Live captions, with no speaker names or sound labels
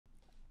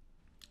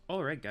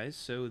Alright guys,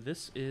 so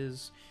this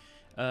is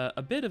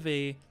a bit of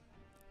a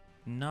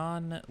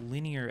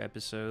non-linear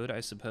episode, I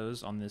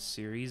suppose, on this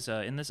series.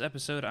 In this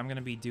episode, I'm going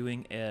to be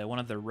doing one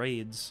of the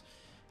raids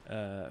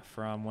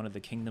from one of the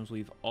kingdoms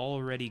we've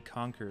already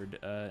conquered.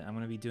 I'm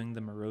going to be doing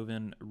the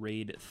Merovin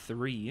Raid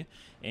 3,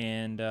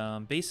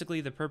 and basically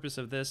the purpose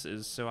of this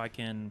is so I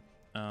can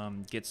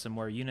get some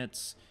more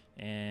units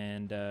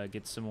and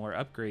get some more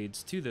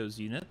upgrades to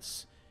those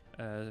units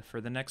for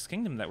the next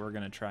kingdom that we're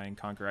going to try and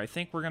conquer. I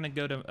think we're going to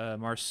go to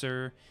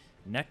Marseille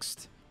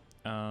next,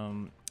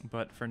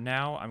 but for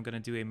now I'm going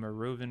to do a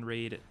Merovin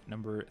raid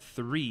number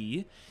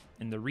 3,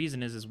 and the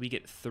reason is we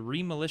get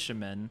 3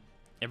 militiamen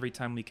every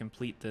time we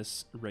complete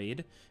this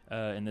raid,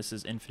 and this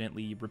is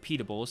infinitely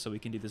repeatable, so we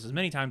can do this as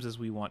many times as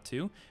we want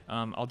to.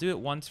 I'll do it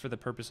once for the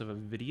purpose of a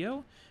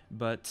video,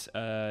 but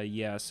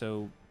yeah,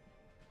 so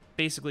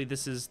basically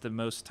this is the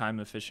most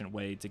time-efficient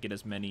way to get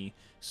as many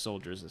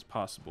soldiers as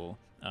possible.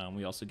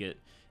 We also get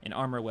an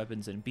armor,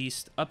 weapons, and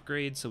beast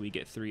upgrade, so we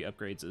get 3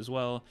 upgrades as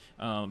well.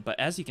 But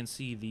as you can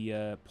see,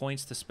 the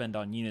points to spend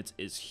on units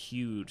is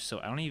huge, so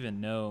I don't even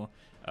know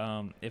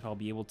if I'll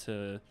be able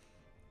to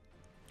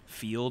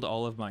field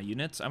all of my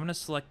units. I'm going to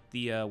select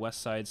the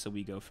west side, so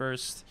we go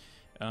first.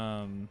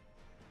 And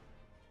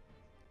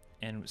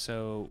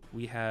so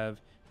we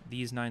have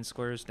these 9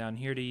 squares down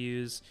here to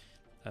use,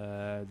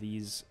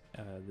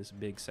 this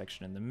big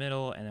section in the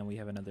middle, and then we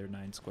have another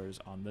 9 squares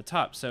on the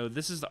top. So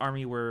this is the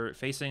army we're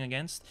facing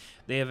against.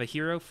 They have a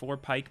hero, 4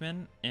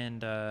 pikemen,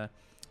 and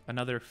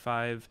another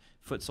 5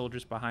 foot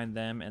soldiers behind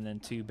them, and then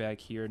 2 back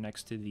here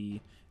next to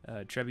the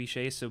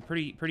trebuchet. So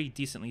pretty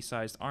decently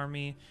sized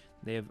army.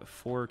 They have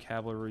 4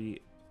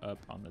 cavalry up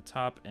on the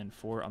top and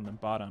 4 on the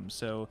bottom.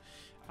 So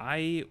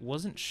I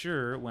wasn't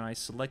sure when I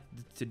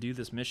selected to do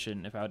this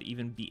mission if I would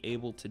even be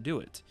able to do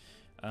it.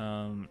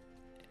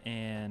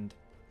 And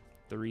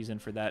the reason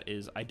for that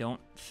is I don't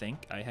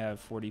think I have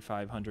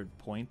 4,500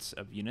 points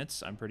of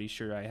units. I'm pretty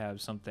sure I have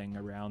something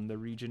around the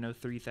region of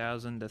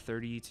 3,000 to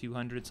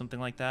 3,200, something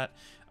like that.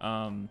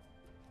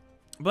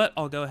 But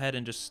I'll go ahead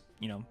and just,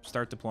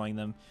 start deploying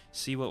them,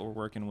 see what we're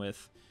working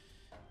with.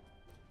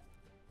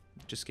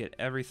 Just get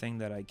everything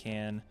that I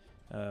can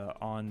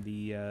on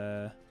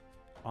the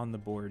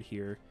board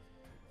here.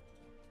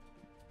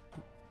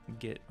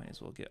 Might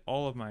as well get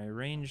all of my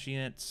ranged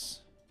units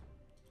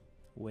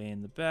way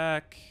in the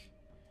back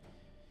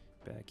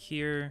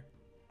here,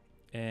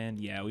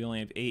 and yeah, we only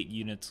have 8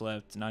 units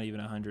left, not even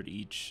 100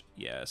 each.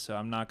 Yeah, so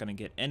I'm not gonna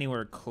get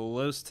anywhere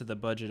close to the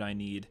budget I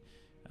need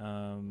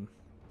to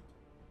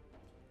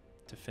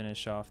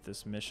finish off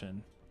this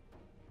mission.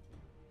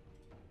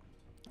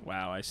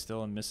 Wow, I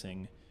still am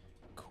missing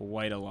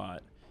quite a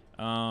lot.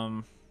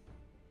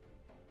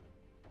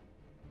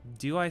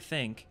 Do I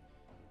think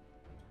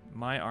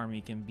my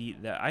army can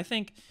beat that? I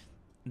think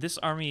this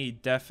army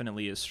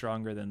definitely is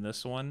stronger than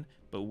this one,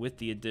 but with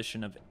the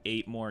addition of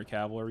 8 more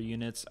cavalry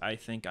units, I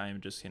think I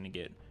am just going to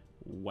get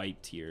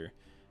wiped here.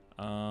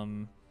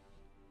 So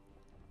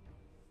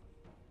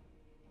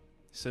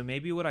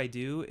maybe what I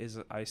do is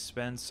I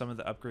spend some of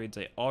the upgrades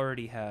I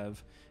already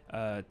have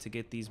to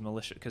get these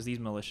militia, because these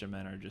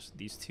militiamen are just,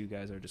 these 2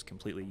 guys are just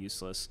completely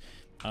useless.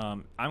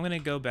 I'm going to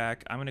go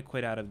back. I'm going to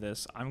quit out of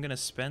this. I'm going to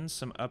spend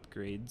some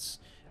upgrades.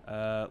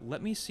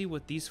 Let me see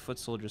what these foot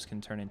soldiers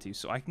can turn into.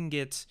 So I can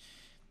get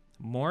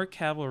more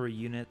cavalry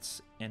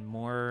units and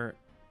more,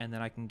 and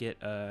then I can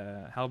get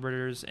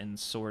halberders and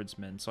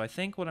swordsmen. So I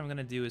think what I'm going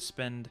to do is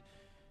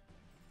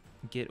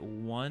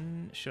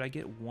should I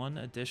get 1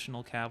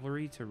 additional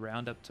cavalry to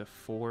round up to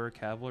 4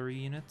 cavalry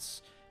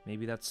units?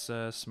 Maybe that's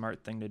a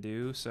smart thing to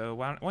do. So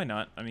why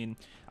not? I mean,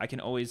 I can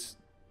always,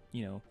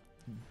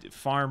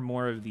 farm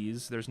more of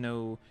these.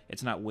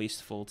 It's not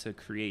wasteful to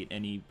create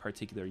any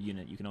particular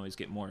unit. You can always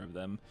get more of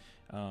them.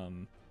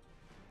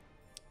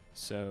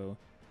 So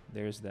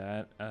there's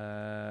that.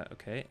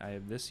 Okay, I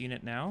have this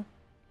unit now.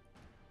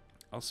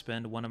 I'll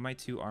spend 1 of my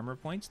 2 armor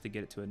points to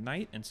get it to a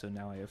knight, and so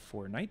now I have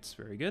 4 knights.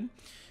 Very good.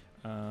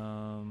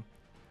 I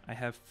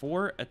have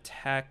 4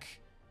 attack,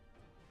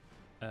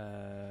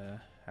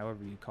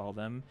 however you call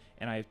them,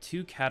 and I have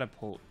 2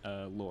 catapult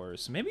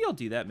lures. So maybe I'll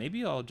do that.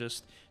 Maybe I'll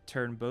just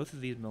turn both of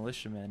these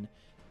militiamen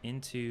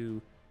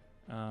into...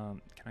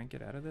 can I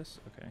get out of this?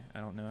 Okay, I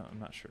don't know. I'm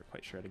not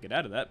quite sure how to get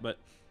out of that, but...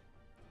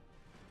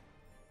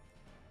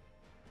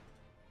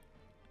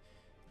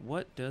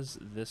 What does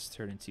this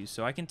turn into?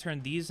 So I can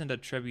turn these into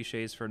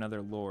trebuchets for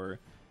another lore,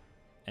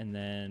 and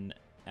then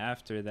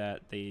after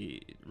that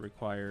they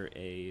require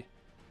a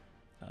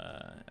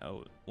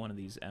one of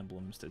these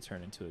emblems to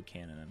turn into a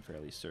cannon, I'm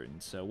fairly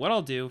certain. So what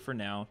I'll do for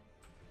now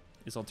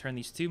is I'll turn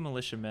these 2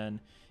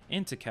 militiamen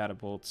into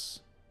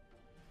catapults.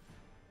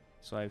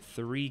 So I have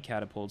 3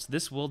 catapults.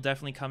 This will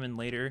definitely come in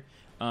later.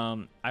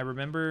 I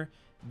remember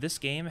this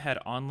game had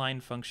online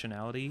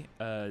functionality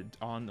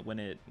when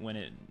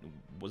it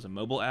was a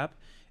mobile app,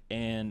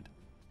 and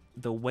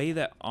the way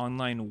that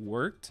online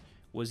worked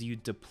was you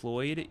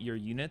deployed your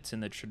units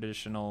in the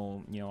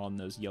traditional, on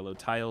those yellow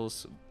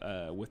tiles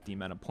with the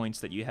amount of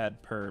points that you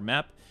had per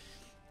map,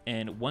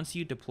 And once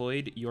you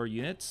deployed your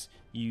units,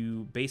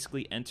 you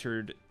basically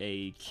entered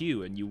a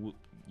queue, and you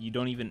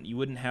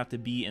wouldn't have to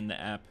be in the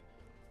app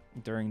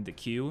during the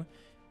queue,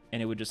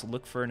 and it would just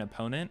look for an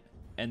opponent,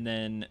 and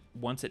then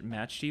once it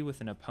matched you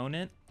with an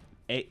opponent,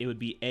 it would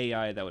be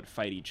AI that would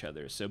fight each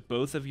other. So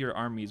both of your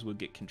armies would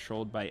get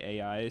controlled by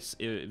AIs,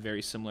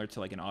 very similar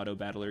to like an auto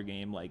battler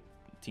game like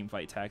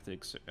Teamfight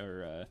Tactics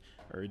or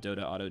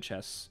Dota Auto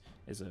Chess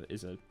is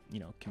a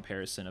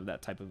comparison of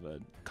that type of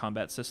a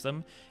combat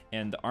system.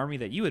 And the army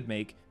that you would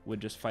make would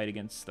just fight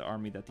against the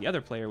army that the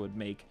other player would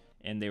make,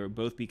 and they would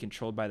both be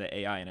controlled by the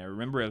AI. And I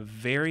remember a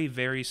very,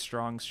 very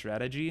strong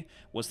strategy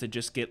was to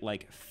just get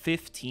like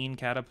 15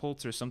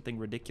 catapults or something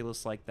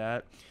ridiculous like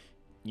that.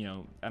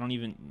 I don't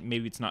even,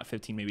 maybe it's not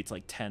 15, maybe it's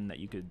like 10 that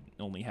you could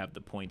only have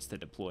the points to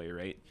deploy,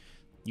 right?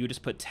 You would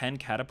just put 10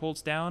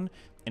 catapults down,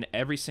 and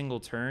every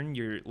single turn,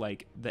 you're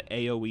like, the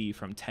AoE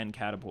from 10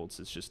 catapults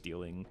is just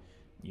dealing,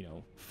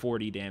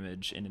 40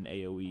 damage in an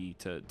AoE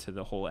to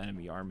the whole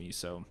enemy army.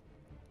 So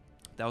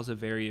that was a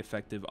very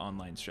effective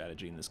online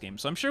strategy in this game.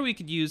 So I'm sure we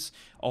could use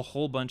a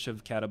whole bunch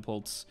of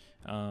catapults.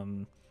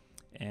 I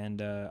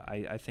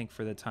think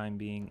for the time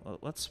being,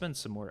 let's spend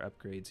some more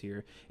upgrades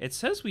here. It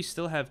says we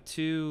still have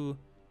 2...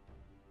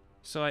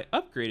 So I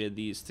upgraded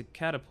these to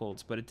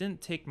catapults, but it didn't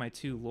take my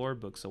 2 lore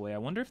books away. I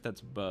wonder if that's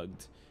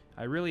bugged.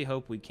 I really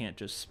hope we can't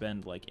just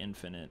spend like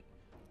infinite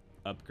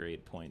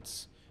upgrade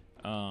points.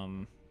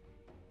 I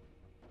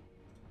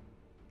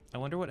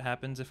wonder what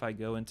happens if I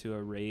go into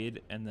a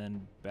raid and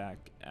then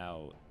back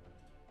out.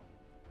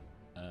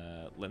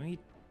 Let me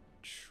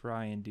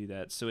try and do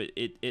that. So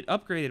it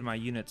upgraded my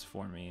units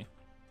for me.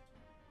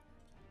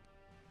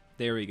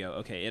 There we go.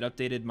 Okay, it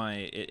updated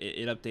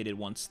it updated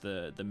once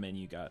the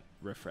menu got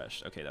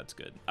refreshed. Okay, that's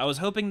good. I was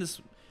hoping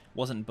this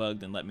wasn't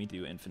bugged and let me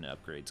do infinite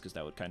upgrades, because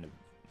that would kind of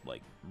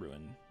like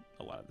ruin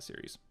a lot of the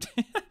series.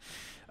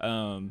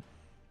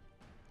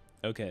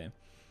 Okay.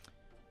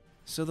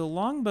 So the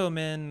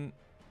longbowmen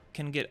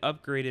can get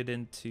upgraded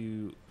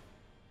into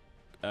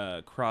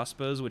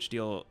crossbows, which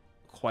deal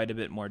quite a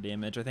bit more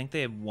damage. I think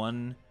they have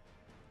 1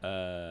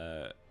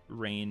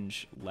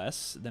 range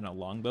less than a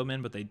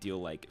longbowman, but they deal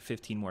like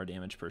 15 more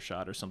damage per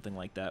shot or something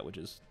like that, which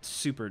is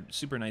super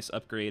nice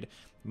upgrade.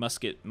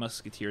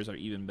 Musketeers are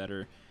even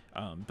better,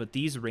 but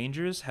these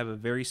rangers have a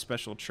very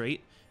special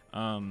trait.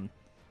 I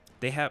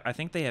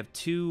think they have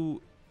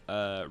 2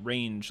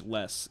 range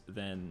less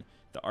than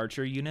the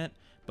archer unit,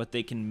 but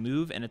they can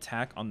move and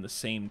attack on the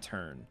same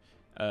turn,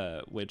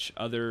 which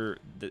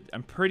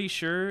I'm pretty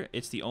sure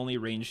it's the only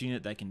ranged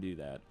unit that can do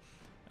that.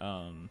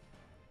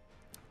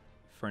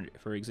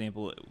 For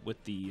example,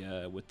 with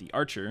the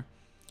archer,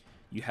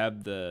 you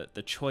have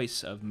the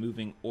choice of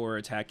moving or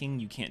attacking.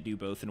 You can't do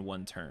both in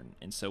one turn.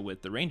 And so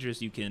with the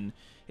rangers, you can,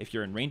 if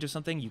you're in range of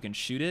something, you can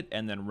shoot it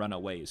and then run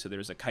away. So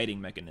there's a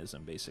kiting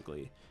mechanism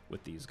basically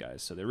with these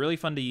guys. So they're really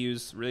fun to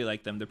use. Really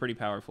like them. They're pretty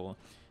powerful.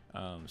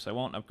 So I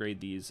won't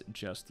upgrade these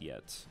just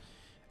yet.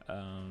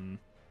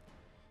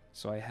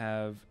 So I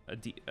have a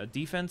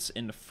defense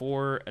and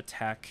 4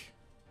 attack.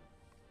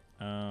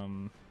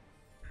 4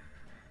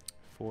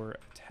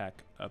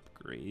 attack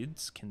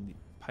upgrades. Can the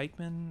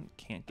pikemen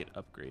can't get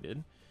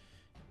upgraded.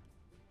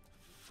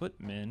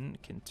 Footmen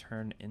can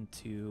turn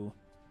into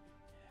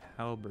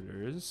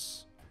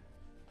halberders.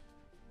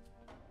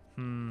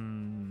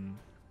 I'm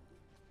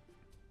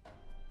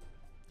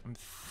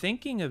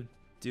thinking of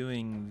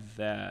doing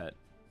that.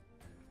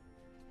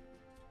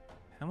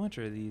 How much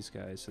are these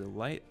guys? So the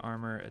light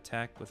armor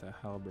attack with a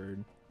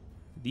halberd.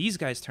 These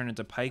guys turn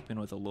into pikemen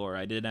with a lore.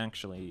 I didn't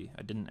actually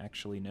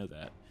know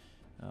that.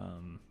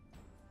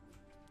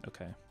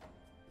 Okay.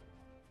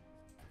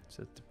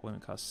 So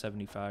deployment cost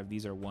 75.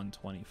 These are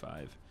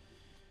 125.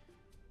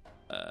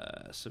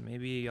 So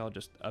maybe I'll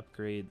just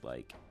upgrade,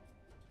 like,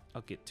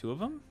 I'll get 2 of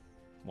them.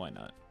 Why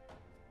not?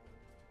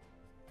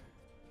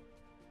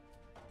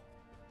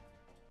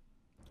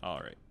 All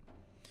right.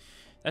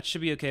 That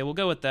should be okay. We'll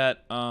go with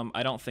that.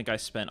 I don't think I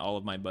spent all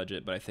of my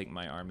budget, but I think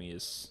my army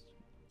is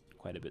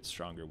quite a bit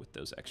stronger with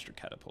those extra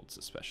catapults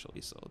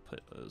especially. So I'll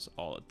put those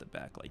all at the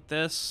back like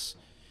this.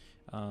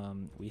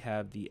 We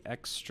have the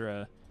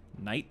extra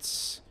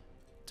knights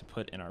to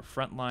put in our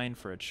front line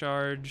for a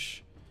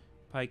charge.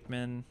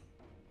 Pikemen.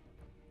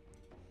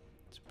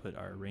 To put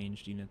our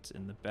ranged units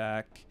in the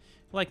back.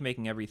 I like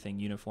making everything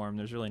uniform.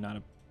 There's really not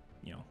a,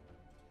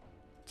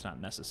 it's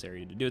not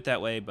necessary to do it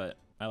that way, but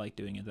I like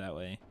doing it that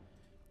way.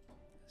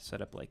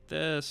 Set up like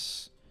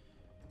this.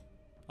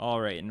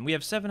 All right, and we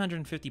have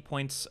 750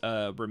 points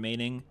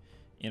remaining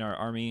in our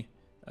army,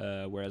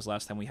 whereas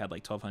last time we had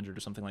like 1,200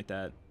 or something like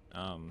that.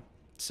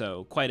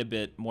 So quite a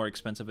bit more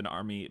expensive an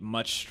army,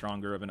 much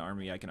stronger of an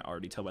army. I can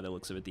already tell by the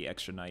looks of it. The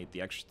extra knight, the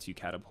extra 2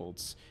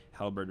 catapults,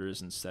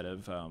 halberders instead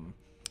of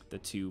the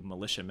 2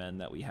 militiamen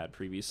that we had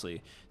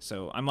previously.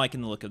 So I'm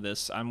liking the look of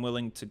this. I'm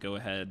willing to go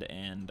ahead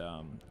and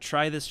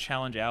try this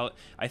challenge out.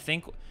 I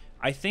think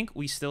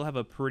we still have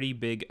a pretty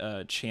big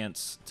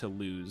chance to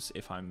lose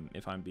if I'm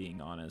being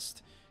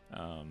honest.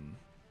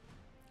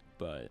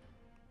 But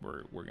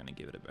we're gonna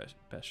give it a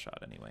best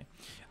shot anyway.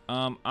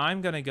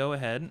 I'm gonna go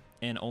ahead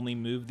and only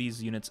move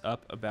these units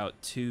up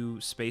about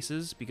 2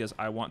 spaces because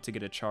I want to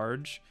get a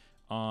charge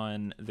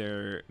on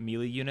their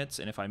melee units,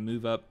 and if I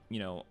move up, you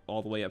know,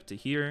 all the way up to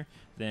here,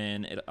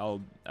 then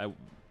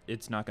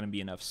it's not going to be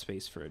enough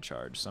space for a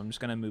charge. So I'm just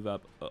going to move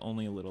up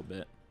only a little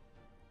bit.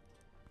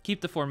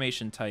 Keep the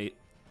formation tight.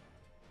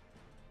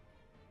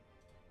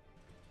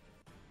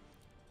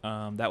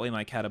 That way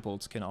my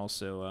catapults can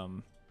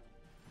also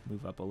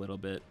move up a little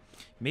bit.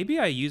 Maybe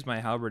I use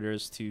my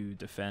halberders to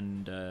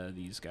defend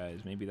these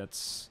guys. Maybe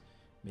that's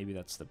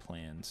the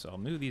plan. So I'll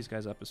move these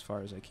guys up as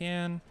far as I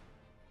can.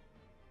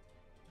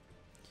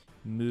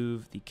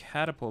 Move the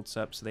catapults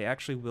up so they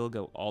actually will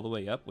go all the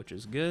way up, which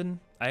is good.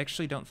 I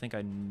actually don't think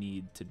I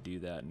need to do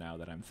that now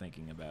that I'm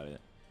thinking about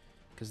it,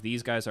 because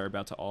these guys are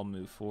about to all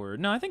move forward.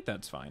 No, I think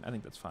that's fine. I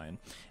think that's fine.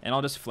 And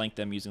I'll just flank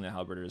them using the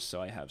halberders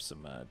so I have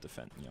some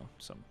defense, you know,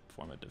 some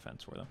form of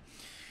defense for them.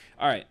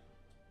 All right.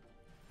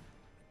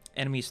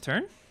 Enemy's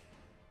turn.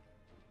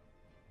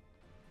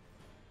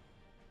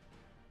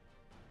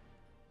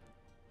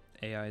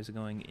 AI is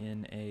going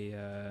in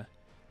a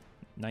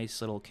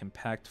nice little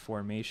compact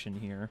formation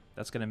here.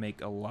 That's going to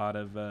make a lot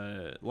of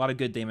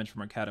good damage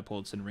from our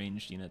catapults and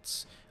ranged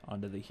units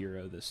onto the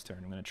hero this turn.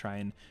 I'm going to try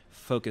and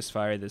focus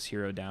fire this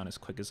hero down as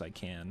quick as I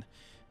can.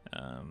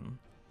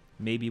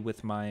 Maybe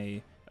with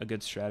a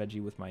good strategy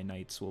with my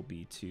knights will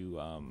be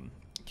to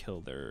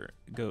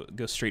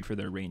go straight for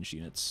their ranged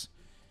units.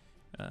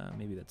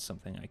 Maybe that's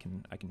something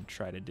I can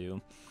try to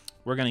do.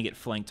 We're going to get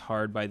flanked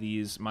hard by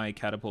these. My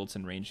catapults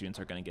and ranged units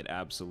are going to get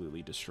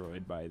absolutely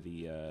destroyed by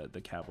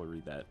the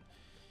cavalry that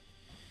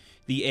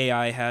the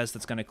AI has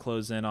that's going to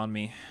close in on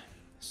me.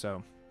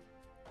 So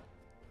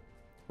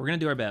we're going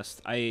to do our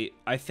best. I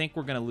think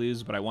we're going to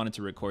lose, but I wanted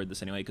to record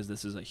this anyway because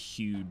this is a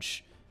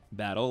huge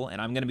battle,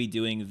 and I'm going to be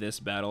doing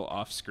this battle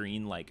off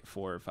screen like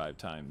 4 or 5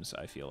 times,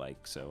 I feel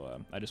like.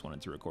 So I just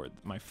wanted to record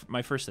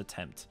my first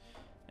attempt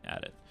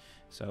at it.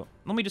 So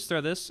let me just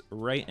throw this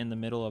right in the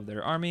middle of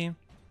their army.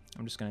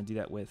 I'm just going to do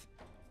that with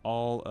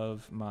all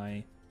of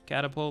my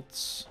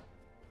catapults.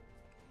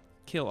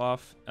 Kill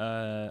off.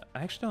 I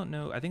actually don't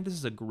know. I think this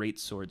is a great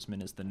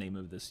swordsman is the name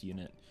of this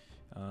unit.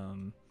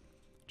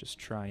 Just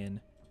try and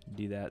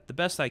do that the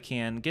best I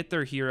can. Get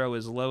their hero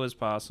as low as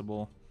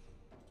possible.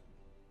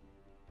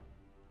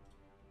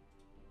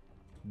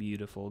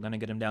 Beautiful. Gonna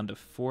get him down to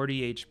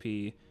 40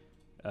 HP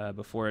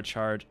before a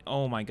charge.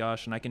 Oh my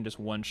gosh, and I can just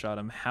one-shot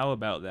him. How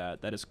about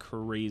that? That is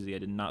crazy. I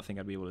did not think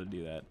I'd be able to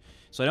do that.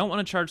 So I don't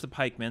want to charge the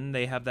pikemen.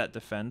 They have that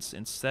defense.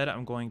 Instead,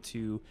 I'm going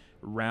to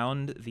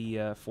round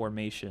the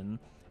formation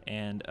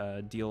and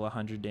deal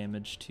 100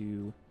 damage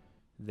to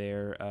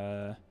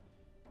their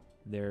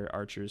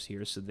archers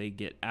here, so they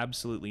get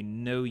absolutely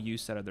no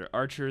use out of their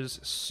archers.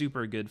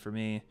 Super good for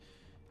me.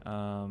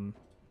 Oh,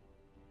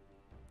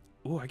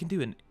 I can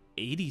do an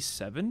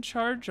 87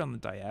 charge on the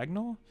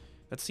diagonal?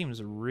 That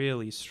seems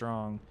really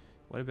strong.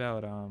 What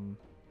about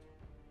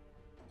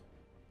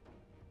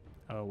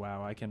oh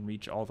wow, I can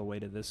reach all the way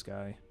to this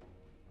guy.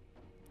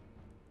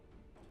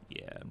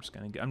 Yeah, I'm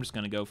just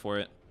gonna go for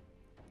it.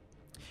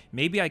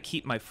 Maybe I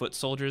keep my foot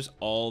soldiers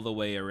all the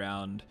way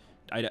around.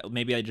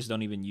 Maybe I just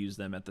don't even use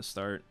them at the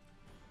start.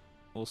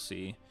 We'll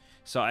see.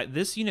 So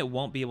this unit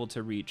won't be able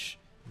to reach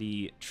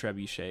the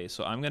trebuchet,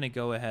 so I'm going to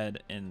go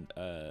ahead and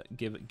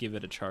give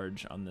it a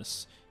charge on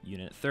this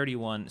unit.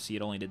 31, see,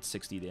 it only did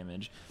 60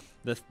 damage.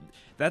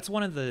 That's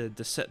one of the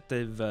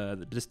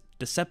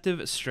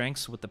deceptive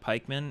strengths with the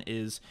pikemen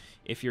is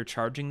if you're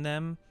charging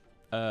them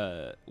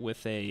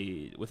with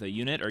a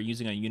unit or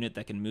using a unit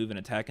that can move and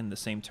attack in the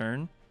same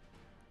turn,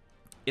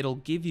 it'll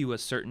give you a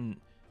certain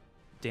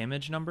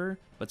damage number,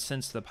 but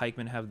since the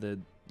pikemen have the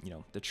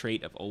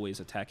trait of always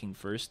attacking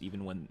first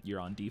even when you're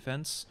on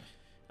defense,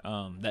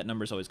 that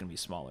number is always going to be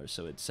smaller.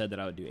 So it said that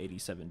I would do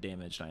 87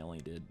 damage and I only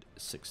did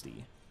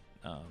 60.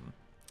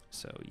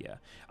 So yeah,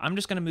 I'm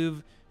just going to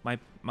move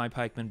my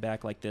pikemen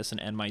back like this and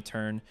end my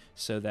turn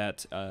so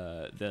that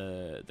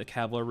the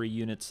cavalry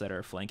units that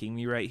are flanking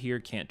me right here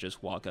can't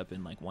just walk up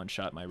and like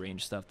one-shot my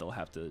range stuff. They'll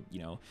have to,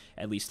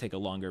 at least take a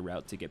longer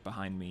route to get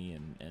behind me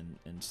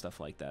and stuff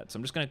like that. So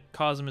I'm just going to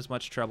cause them as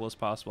much trouble as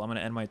possible. I'm going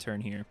to end my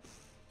turn here.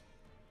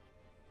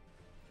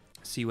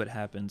 See what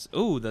happens.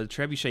 Oh, the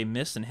trebuchet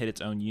missed and hit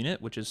its own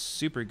unit, which is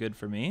super good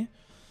for me.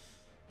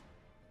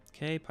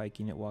 Okay, pike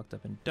unit walked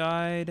up and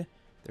died.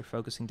 They're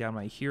focusing down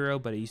my hero,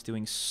 but he's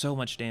doing so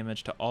much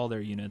damage to all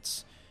their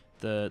units.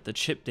 The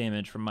chip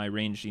damage from my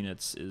ranged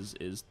units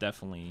is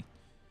definitely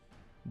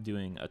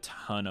doing a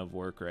ton of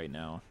work right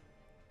now.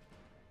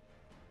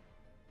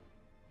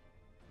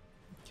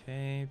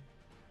 Okay,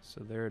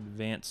 so they're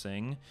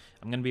advancing.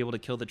 I'm going to be able to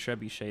kill the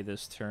trebuchet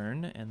this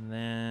turn, and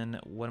then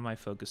what am I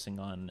focusing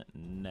on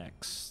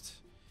next?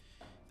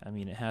 I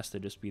mean, it has to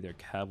just be their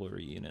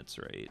cavalry units,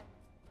 right?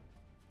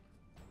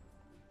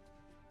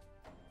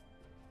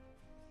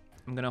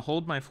 I'm going to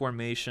hold my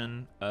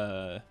formation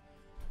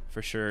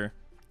for sure.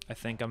 I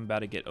think I'm about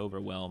to get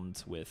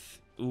overwhelmed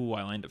with... Ooh,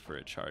 I lined up for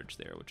a charge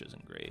there, which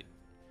isn't great.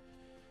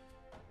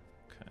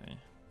 Okay.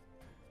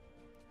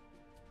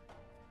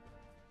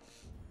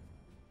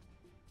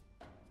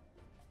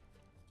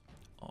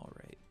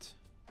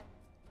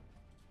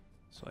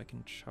 So I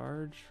can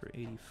charge for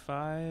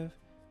 85.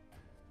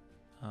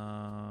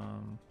 I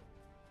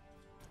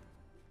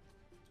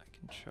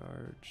can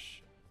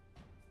charge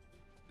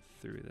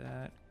through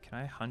that. Can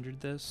I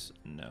 100 this?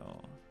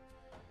 No.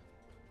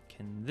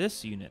 Can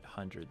this unit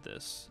 100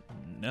 this?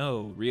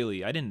 No,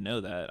 really. I didn't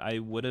know that. I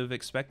would have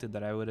expected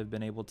that I would have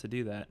been able to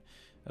do that.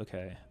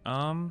 Okay.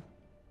 Let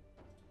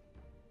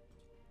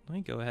me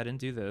go ahead and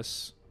do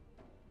this.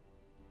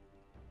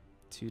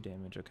 2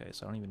 damage. Okay,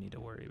 so I don't even need to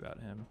worry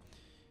about him.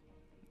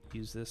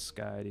 Use this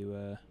guy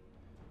to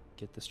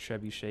get this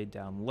trebuchet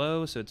down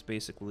low, so it's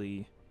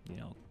basically, you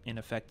know,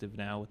 ineffective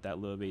now with that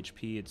low of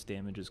HP. Its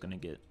damage is going to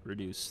get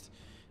reduced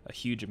a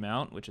huge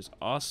amount, which is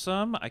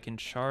awesome. I can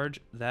charge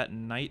that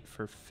knight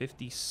for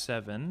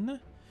 57.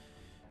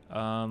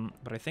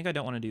 But I think I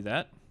don't want to do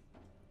that.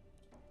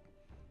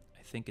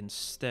 I think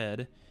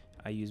instead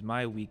I use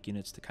my weak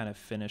units to kind of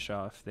finish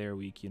off their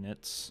weak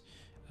units.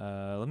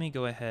 Let me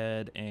go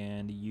ahead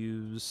and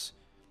use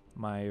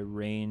my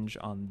range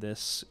on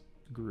this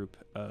group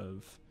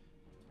of...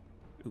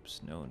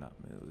 Oops, no, not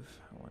move.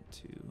 I want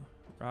to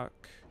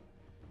rock.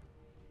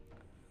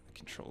 The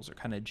controls are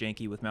kind of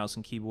janky with mouse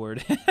and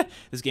keyboard.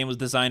 This game was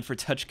designed for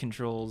touch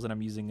controls, and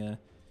I'm using a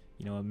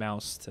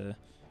mouse to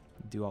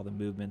do all the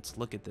movements.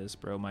 Look at this,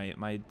 bro.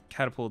 My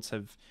catapults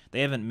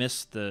haven't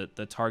missed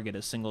the target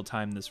a single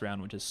time this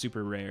round, which is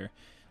super rare.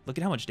 Look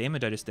at how much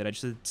damage I just did. I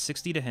just did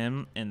 60 to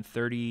him and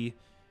 3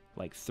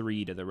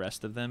 to the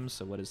rest of them.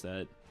 So what is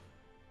that?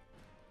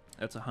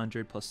 That's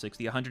 100 plus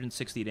 60,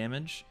 160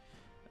 damage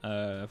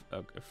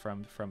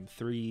from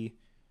 3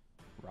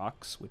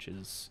 rocks, which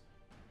is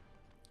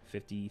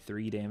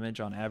 53 damage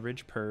on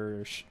average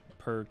per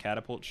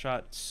catapult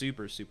shot.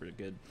 Super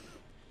good.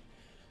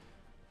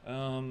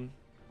 All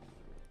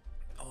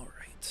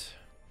right.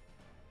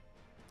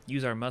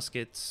 Use our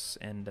muskets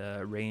and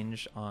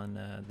range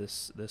on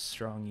this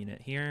strong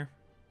unit here.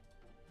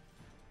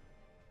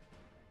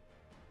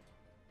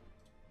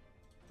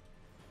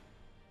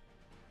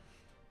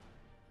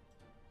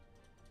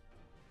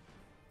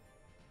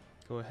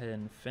 Go ahead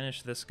and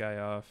finish this guy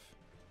off,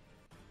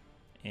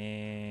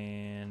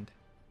 and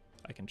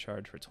I can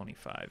charge for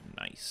 25.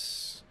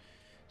 Nice.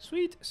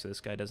 Sweet. So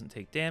this guy doesn't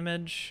take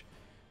damage.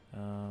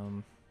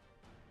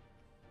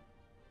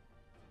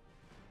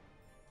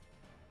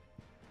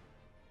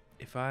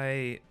 If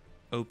I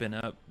open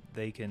up,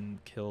 they can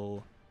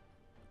kill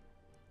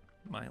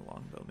my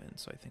longbowmen,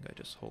 so I think I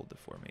just hold the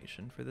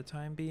formation for the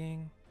time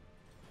being.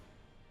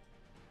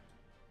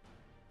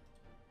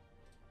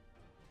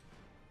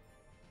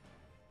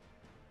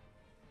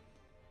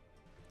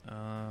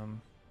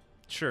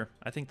 Sure.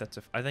 I think that's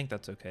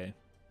okay.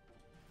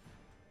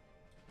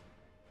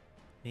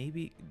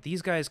 Maybe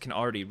these guys can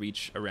already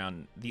reach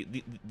around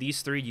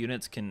these 3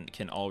 units can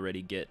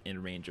already get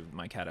in range of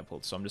my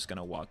catapults, so I'm just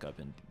gonna walk up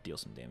and deal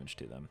some damage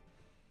to them.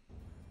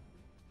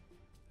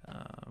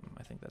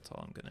 I think that's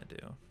all I'm gonna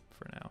do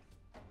for now.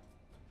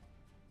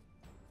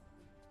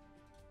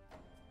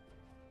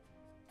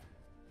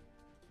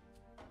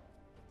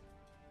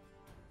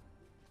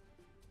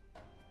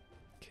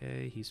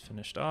 Okay, he's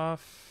finished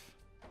off.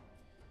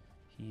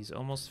 He's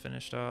almost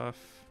finished off.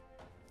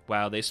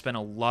 Wow, they spent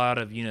a lot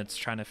of units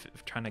trying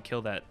to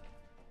kill that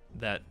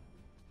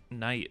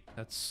knight.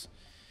 That's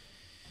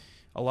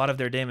a lot of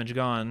their damage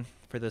gone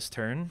for this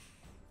turn.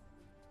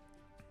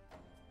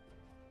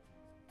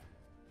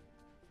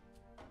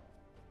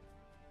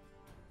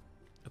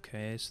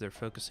 Okay, so they're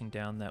focusing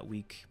down that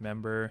weak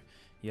member.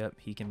 Yep,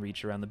 he can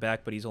reach around the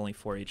back, but he's only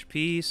 4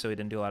 HP, so he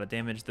didn't do a lot of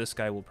damage. This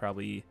guy will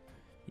probably,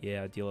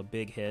 yeah, deal a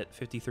big hit.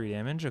 53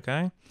 damage,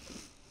 okay.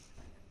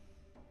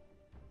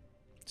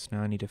 So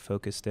now I need to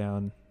focus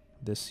down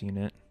this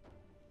unit.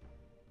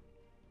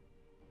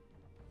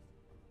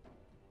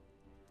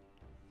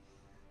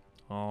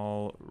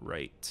 All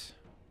right.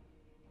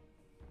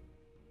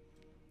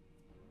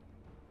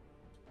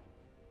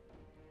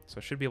 So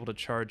I should be able to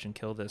charge and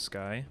kill this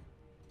guy.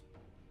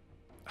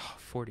 Oh,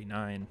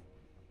 49.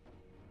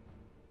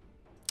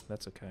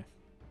 That's okay.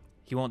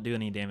 He won't do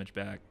any damage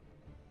back.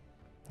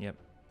 Yep.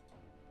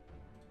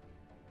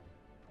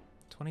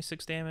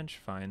 26 damage,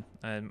 fine.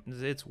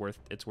 It's worth,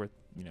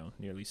 you know,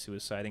 nearly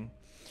suiciding.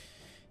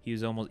 He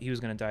was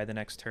gonna die the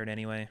next turn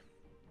anyway.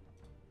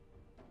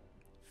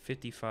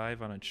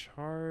 55 on a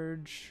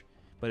charge,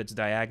 but it's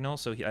diagonal,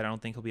 so I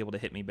don't think he'll be able to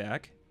hit me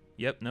back.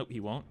 Yep, nope, he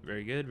won't.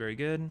 Very good, very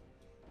good.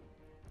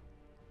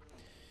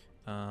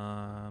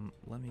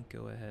 Let me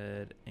go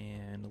ahead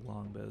and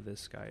longbow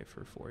this guy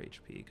for 4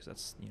 HP, because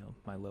that's, you know,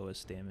 my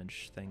lowest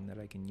damage thing that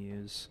I can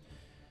use.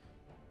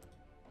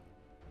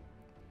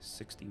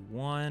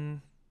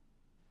 61.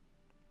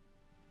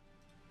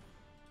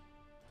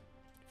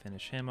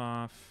 Finish him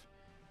off.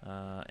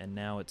 And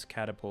now it's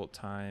catapult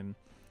time.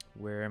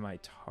 Where am I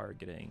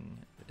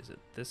targeting? Is it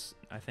this?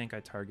 I think I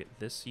target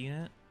this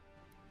unit,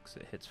 because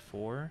it hits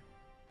 4.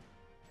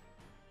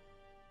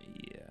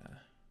 Yeah.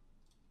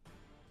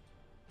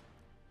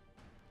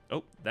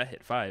 Oh, that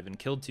hit 5 and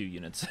killed 2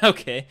 units.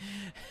 Okay.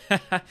 So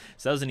that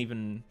was an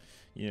even,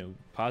 you know,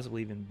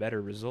 possibly even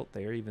better result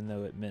there, even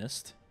though it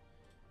missed.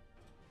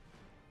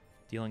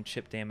 Dealing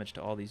chip damage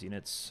to all these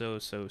units, so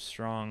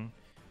strong.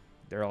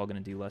 They're all going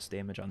to do less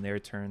damage on their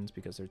turns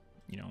because they're,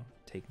 you know,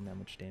 taking that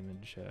much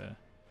damage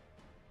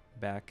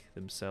back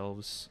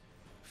themselves.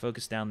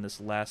 Focus down this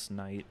last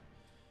knight.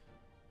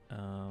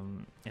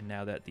 And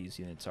now that these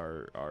units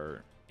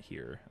are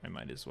here, I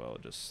might as well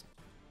just,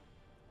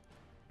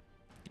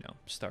 you know,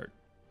 start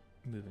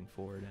moving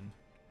forward and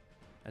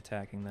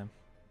attacking them.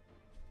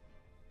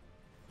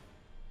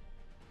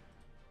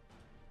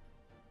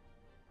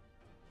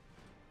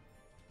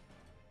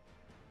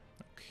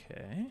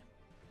 Okay.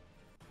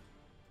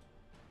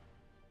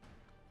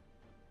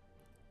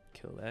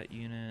 Kill that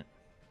unit.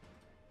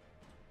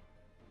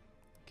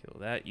 Kill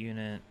that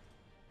unit.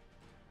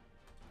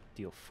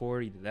 Deal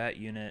 40 to that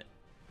unit.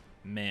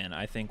 Man,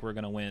 I think we're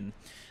gonna win.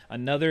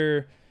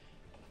 Another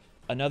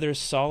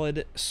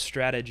solid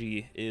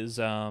strategy is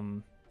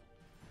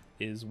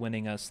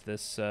winning us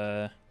this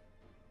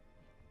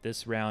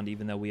this round,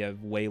 even though we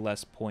have way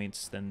less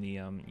points than the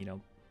you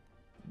know,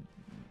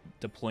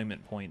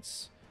 deployment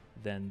points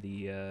than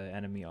the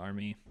enemy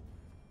army.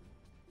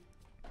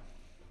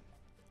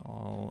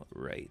 All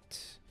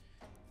right,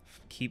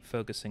 keep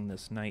focusing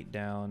this knight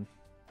down.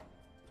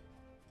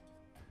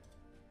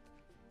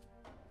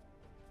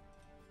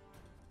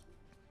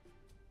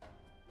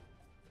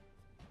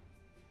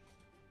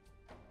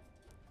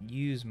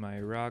 Use my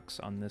rocks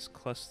on this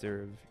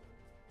cluster of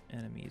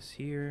enemies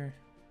here.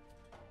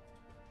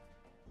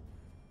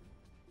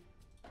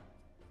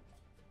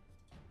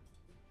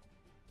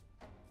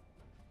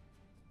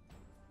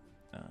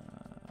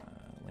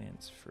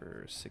 Lance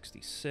for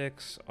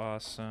 66,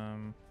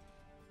 awesome.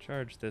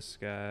 Charge this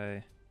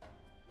guy.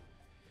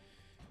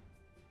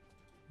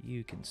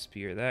 You can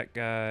spear that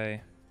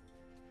guy.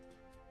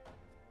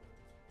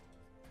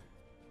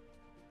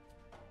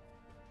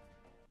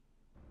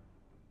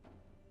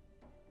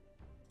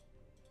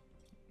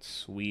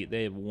 Sweet,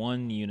 they have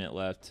one unit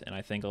left, and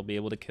I think I'll be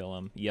able to kill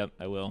him. Yep,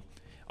 I will.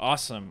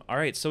 Awesome. All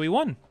right, so we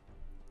won.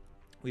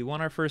 We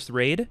won our first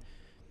raid.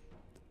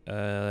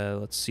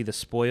 Let's see the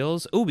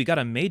spoils. Oh, we got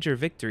a major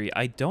victory.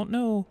 I don't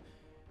know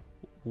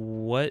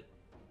what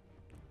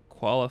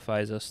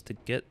qualifies us to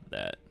get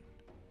that.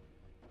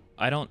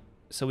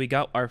 So we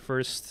got our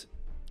first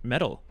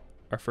medal,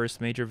 our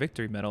first major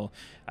victory medal.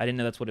 I didn't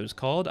know that's what it was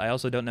called. I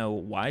also don't know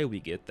why we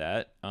get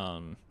that.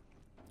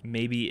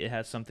 Maybe it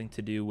has something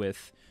to do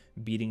with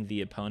beating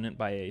the opponent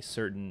by a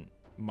certain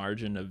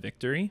margin of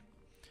victory.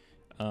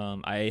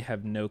 I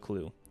have no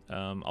clue.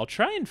 I'll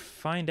try and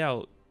find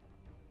out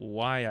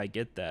why I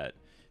get that.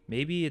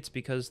 Maybe it's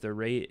because the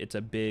raid, it's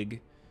a big,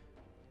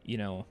 you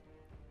know,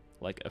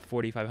 like a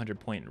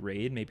 4,500 point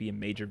raid. Maybe a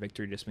major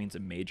victory just means a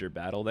major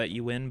battle that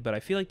you win, but I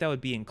feel like that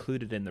would be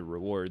included in the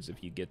rewards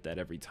if you get that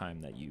every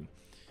time that you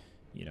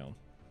know,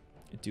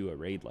 do a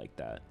raid like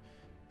that.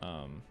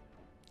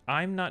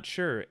 I'm not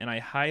sure, and I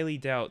highly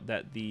doubt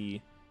that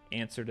the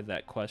answer to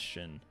that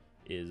question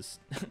is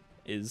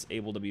is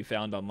able to be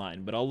found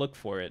online, but I'll look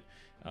for it.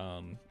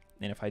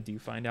 And if I do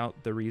find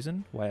out the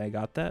reason why I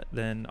got that,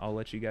 then I'll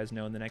let you guys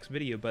know in the next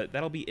video. But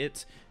that'll be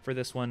it for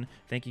this one.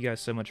 Thank you guys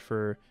so much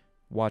for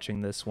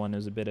watching this one. It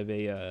was a bit of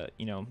a,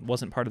 you know,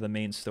 wasn't part of the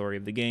main story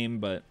of the game,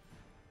 but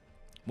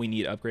we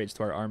need upgrades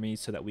to our army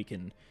so that we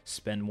can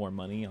spend more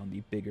money on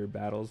the bigger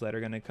battles that are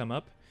going to come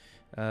up.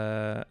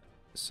 Yeah,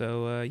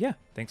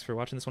 thanks for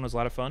watching. This one was a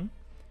lot of fun.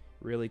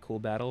 Really cool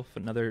battle.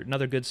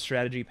 Another good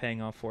strategy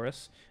paying off for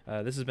us.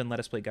 This has been Let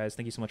Us Play, guys.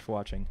 Thank you so much for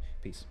watching.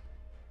 Peace.